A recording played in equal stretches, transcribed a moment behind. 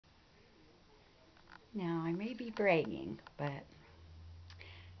Now, I may be bragging, but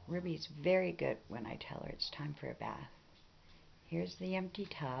Ruby's very good when I tell her it's time for a bath. Here's the empty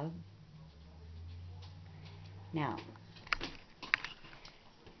tub. Now,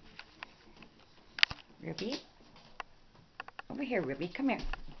 Ruby, over here, Ruby, come here.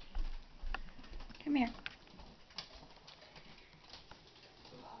 Come here.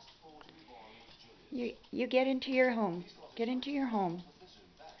 You get into your home. Get into your home.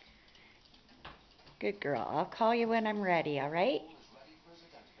 Good girl. I'll call you when I'm ready, all right?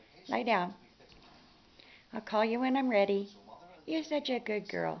 Lie down. I'll call you when I'm ready. You're such a good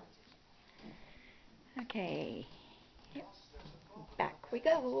girl. Okay. Back we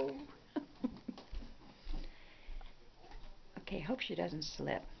go. Okay, hope she doesn't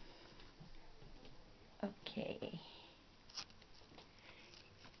slip. Okay.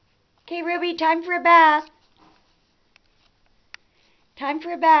 Okay, Ruby, time for a bath. Time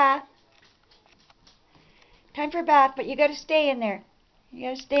for a bath. Time for a bath, but you gotta stay in there. You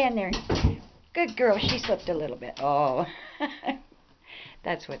gotta stay in there. Good girl, she slipped a little bit. Oh,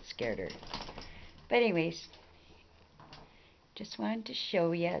 that's what scared her. But anyways, just wanted to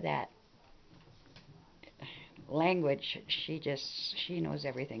show you that language. She knows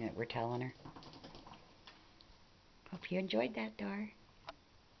everything that we're telling her. Hope you enjoyed that, Dar.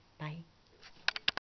 Bye.